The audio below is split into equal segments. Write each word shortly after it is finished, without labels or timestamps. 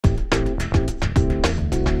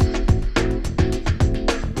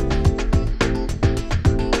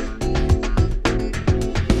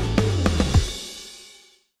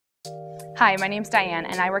Hi, my name's Diane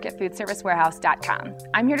and I work at foodservicewarehouse.com.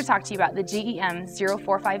 I'm here to talk to you about the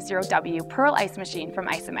GEM0450W Pearl Ice Machine from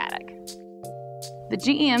Ice-O-Matic. The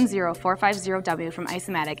GEM0450W from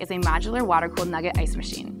Ice-O-Matic is a modular water-cooled nugget ice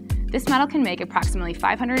machine. This model can make approximately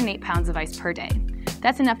 508 pounds of ice per day.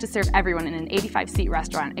 That's enough to serve everyone in an 85-seat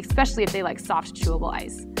restaurant, especially if they like soft, chewable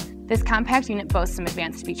ice. This compact unit boasts some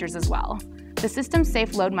advanced features as well. The system's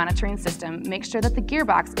safe load monitoring system makes sure that the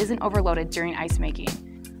gearbox isn't overloaded during ice making.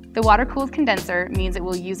 The water-cooled condenser means it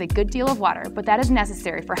will use a good deal of water, but that is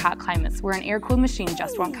necessary for hot climates where an air-cooled machine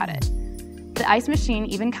just won't cut it. The ice machine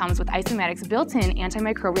even comes with Ice-O-Matic's built-in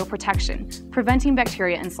antimicrobial protection, preventing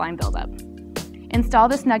bacteria and slime buildup. Install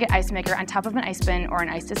this nugget ice maker on top of an ice bin or an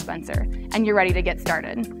ice dispenser, and you're ready to get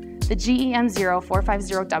started. The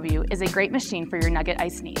GEM0450W is a great machine for your nugget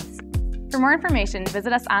ice needs. For more information,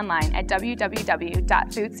 visit us online at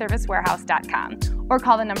www.foodservicewarehouse.com or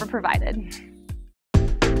call the number provided.